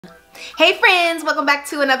Hey friends, welcome back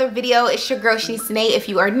to another video. It's your girl Shanese Danae. If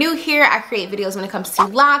you are new here, I create videos when it comes to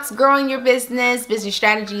locks, growing your business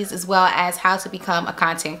strategies, as well as how to become a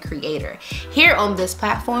content creator here on this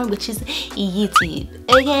platform, which is YouTube.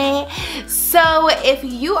 Okay, so if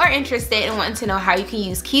you are interested in wanting to know how you can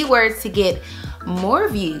use keywords to get more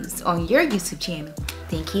views on your YouTube channel,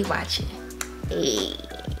 then keep watching. Hey,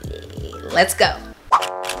 let's go.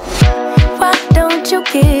 Why don't you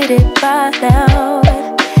get it by now?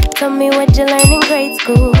 Tell me what you learned in grade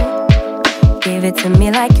school. Give it to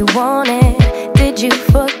me like you want it. Did you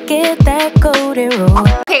forget that golden rule?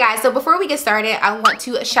 Okay guys, so before we get started, I want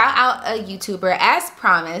to shout out a YouTuber as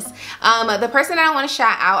promised. The person that I want to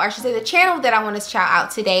shout out, or I should say the channel that I want to shout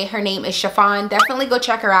out today, her name is Chiffon. Definitely go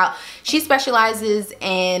check her out. She specializes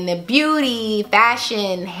in beauty,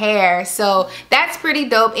 fashion, hair, so that's pretty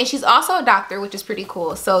dope. And she's also a doctor, which is pretty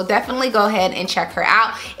cool. So definitely go ahead and check her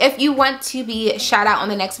out. If you want to be shout out on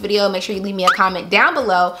the next video, make sure you leave me a comment down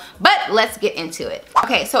below. But let's get into it.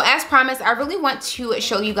 Okay, so as promised, I really want to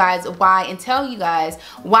show you guys why and tell you guys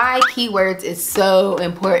why keywords is so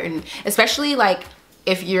important, especially like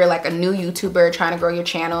if you're like a new YouTuber trying to grow your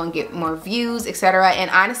channel and get more views, etc. And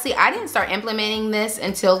honestly, I didn't start implementing this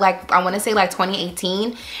until like, I want to say like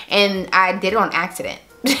 2018, and I did it on accident.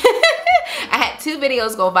 I had 2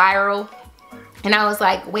 videos go viral. And I was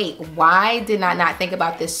like, wait, why did I not think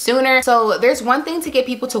about this sooner? So there's one thing to get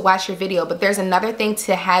people to watch your video, but there's another thing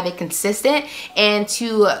to have it consistent and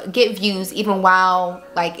to get views even while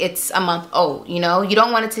like it's a month old, you know? You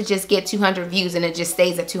don't want it to just get 200 views and it just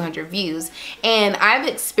stays at 200 views. And I've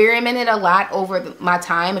experimented a lot over my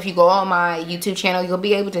time. If you go on my YouTube channel, you'll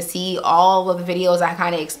be able to see all of the videos I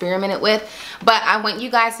kind of experimented with. But I want you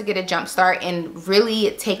guys to get a jump start and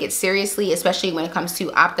really take it seriously, especially when it comes to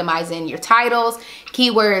optimizing your titles,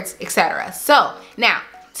 keywords, etc. So now,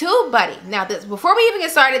 TubeBuddy. Now this, before we even get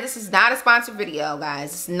started, this is not a sponsored video,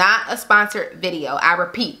 guys. It's not a sponsored video. I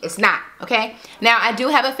repeat, it's not, okay? Now I do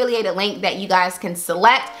have an affiliated link that you guys can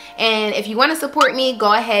select, and if you want to support me,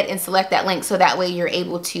 go ahead and select that link so that way you're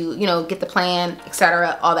able to, you know, get the plan,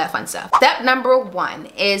 etc., all that fun stuff. Step number 1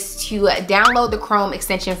 is to download the Chrome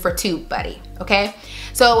extension for TubeBuddy, okay?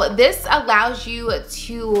 So this allows you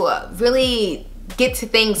to really get to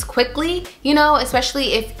things quickly, you know,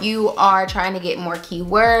 especially if you are trying to get more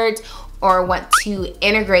keywords or want to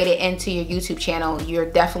integrate it into your YouTube channel. You're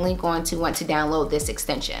definitely going to want to download this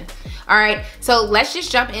extension. All right, so let's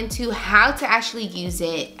just jump into how to actually use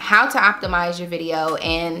it, how to optimize your video,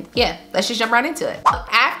 and yeah, let's just jump right into it.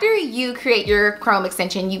 After you create your Chrome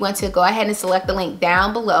extension, you want to go ahead and select the link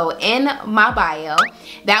down below in my bio.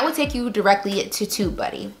 That will take you directly to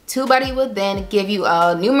TubeBuddy. TubeBuddy will then give you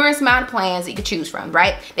a numerous amount of plans that you can choose from,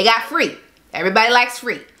 right? They got free. Everybody likes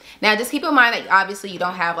free. Now just keep in mind that obviously you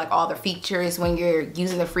don't have like all the features when you're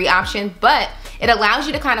using the free option, but it allows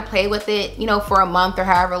you to kind of play with it, you know, for a month or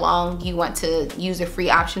however long you want to use the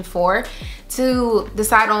free option for, to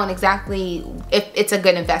decide on exactly if it's a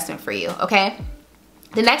good investment for you, okay?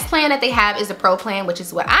 The next plan that they have is the Pro plan, which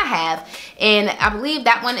is what I have, and I believe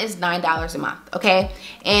that one is $9 a month, okay?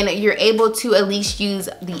 And you're able to at least use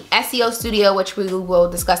the SEO Studio, which we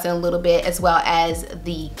will discuss in a little bit, as well as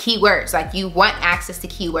the keywords. Like, you want access to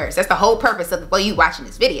keywords. That's the whole purpose of you watching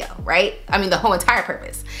this video, right? I mean, the whole entire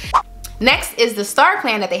purpose. Next is the Star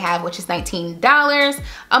plan that they have, which is $19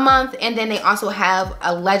 a month, and then they also have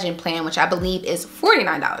a Legend plan, which I believe is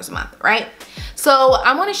 $49 a month, right? So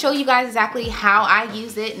I want to show you guys exactly how I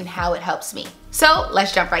use it and how it helps me. So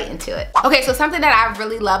let's jump right into it. Okay, so something that I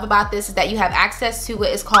really love about this is that you have access to what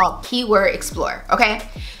is called Keyword Explorer, okay?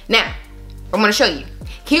 Now, I'm gonna show you.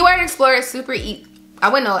 Keyword Explorer is super easy. I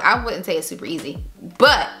wouldn't say it's super easy,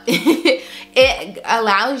 but it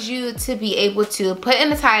allows you to be able to put in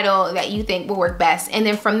the title that you think will work best. And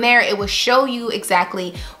then from there, it will show you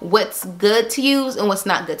exactly what's good to use and what's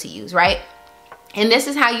not good to use, right? And this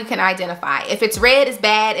is how you can identify. If it's red, it's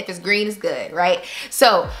bad. If it's green, it's good, right?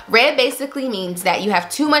 So red basically means that you have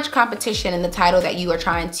too much competition in the title that you are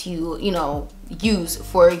trying to, you know, use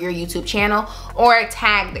for your YouTube channel, or a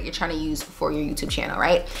tag that you're trying to use for your YouTube channel,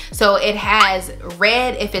 right? So it has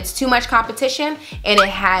red if it's too much competition, and it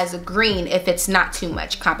has green if it's not too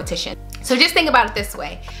much competition. So just think about it this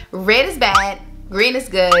way. Red is bad, green is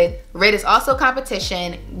good, Red is also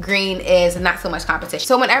competition, green is not so much competition.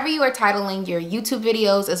 So whenever you are titling your YouTube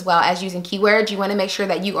videos as well as using keywords, you want to make sure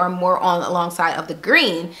that you are more on alongside of the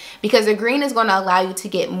green, because the green is going to allow you to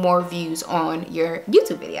get more views on your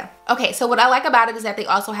YouTube video. Okay, so what I like about it is that they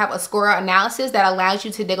also have a score analysis that allows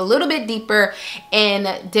you to dig a little bit deeper in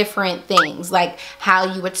different things, like how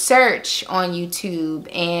you would search on YouTube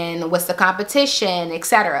and what's the competition,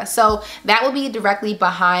 etc. So that will be directly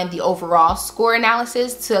behind the overall score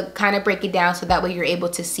analysis to kind of break it down, so that way you're able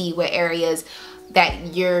to see what areas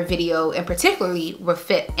that your video in particularly will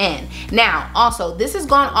fit in. Now, also, this is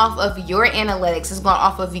going off of your analytics, it's going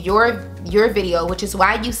off of your video, which is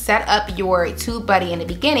why you set up your TubeBuddy in the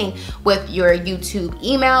beginning with your YouTube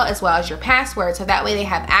email as well as your password, so that way they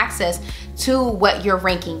have access to what your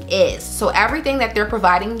ranking is. So everything that they're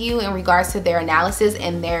providing you in regards to their analysis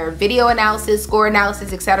and their video analysis, score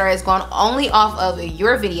analysis, etc. is going only off of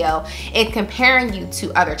your video and comparing you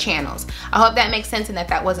to other channels. I hope that makes sense and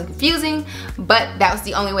that wasn't confusing, but that was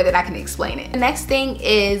the only way that I can explain it. The next thing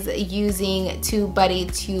is using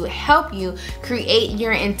TubeBuddy to help you create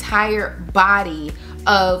your entire body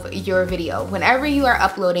of your video. Whenever you are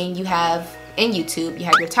uploading, you have in YouTube, you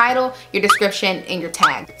have your title, your description, and your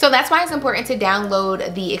tag. So that's why it's important to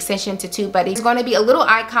download the extension to TubeBuddy. There's going to be a little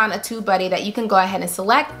icon of TubeBuddy that you can go ahead and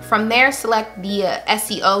select. From there, select the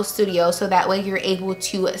SEO studio, so that way you're able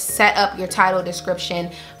to set up your title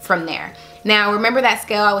description from there. Now, remember that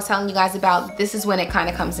scale I was telling you guys about? This is when it kind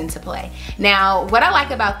of comes into play. Now, what I like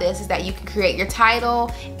about this is that you can create your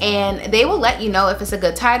title and they will let you know if it's a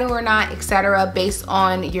good title or not, etc., based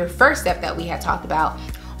on your first step that we had talked about.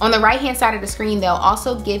 On the right hand side of the screen, they'll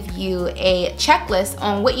also give you a checklist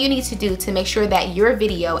on what you need to do to make sure that your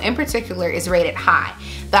video in particular is rated high.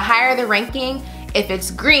 The higher the ranking, if it's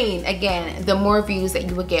green, again, the more views that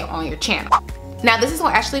you would get on your channel. Now, this is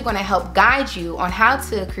actually going to help guide you on how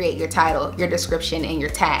to create your title, your description, and your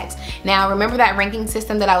tags. Now, remember that ranking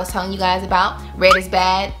system that I was telling you guys about? Red is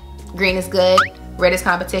bad, green is good, red is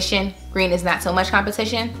competition, green is not so much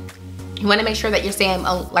competition. You want to make sure that you're staying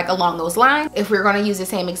like along those lines. If we're going to use the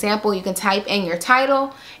same example, you can type in your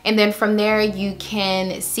title, and then from there you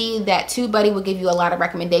can see that TubeBuddy will give you a lot of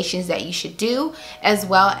recommendations that you should do, as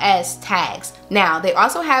well as tags. Now, they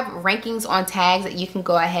also have rankings on tags that you can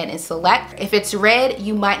go ahead and select. If it's red,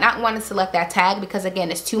 you might not want to select that tag because,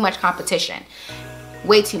 again, it's too much competition.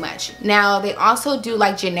 Way too much. Now, they also do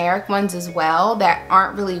like generic ones as well that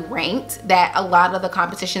aren't really ranked, that a lot of the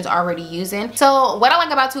competition's already using. So what I like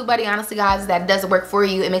about TubeBuddy, honestly guys, is that it does work for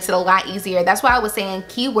you. It makes it a lot easier. That's why I was saying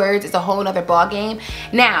keywords is a whole nother ball game.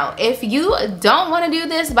 Now, if you don't want to do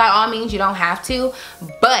this, by all means, you don't have to,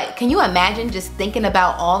 but can you imagine just thinking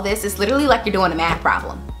about all this? It's literally like you're doing a math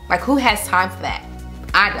problem. Like, who has time for that?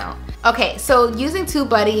 I don't. Okay, so using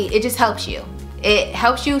TubeBuddy, it just helps you. It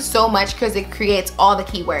helps you so much because it creates all the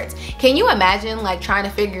keywords. Can you imagine like trying to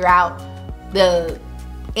figure out the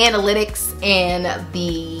analytics and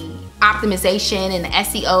the optimization and the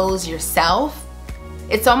SEOs yourself?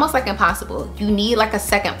 It's almost like impossible. You need like a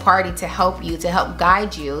second party to help you, to help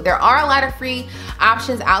guide you. There are a lot of free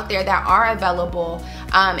options out there that are available,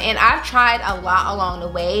 and I've tried a lot along the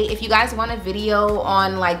way. If you guys want a video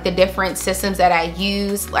on like the different systems that I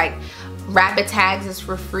use, like Rapid Tags is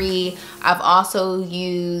for free. I've also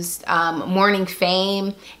used Morning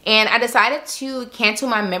Fame, and I decided to cancel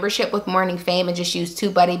my membership with Morning Fame and just use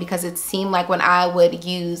TubeBuddy because it seemed like when I would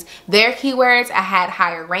use their keywords, I had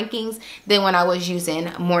higher rankings than when I was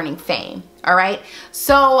using Morning Fame. All right,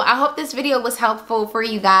 so I hope this video was helpful for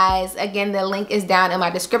you guys. Again, the link is down in my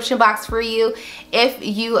description box for you. If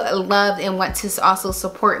you loved and want to also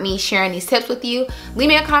support me sharing these tips with you, leave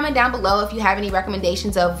me a comment down below if you have any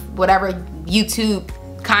recommendations of whatever YouTube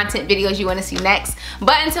content videos you want to see next.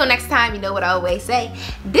 But until next time, you know what I always say,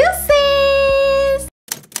 deuces!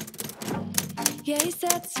 Yeah,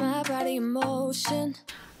 that's my body emotion.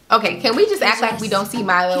 Okay, can we just act like we don't see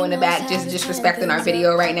Milo in the back just disrespecting our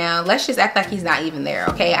video right now? Let's just act like he's not even there,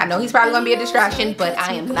 okay? I know he's probably gonna be a distraction, but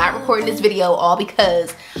I am not recording this video all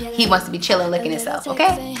because he wants to be chilling licking himself,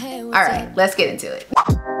 okay? All right, let's get into it.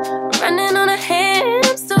 Running on a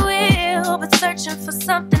hamster wheel, but searching for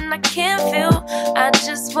something I can't feel. I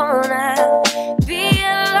just wanna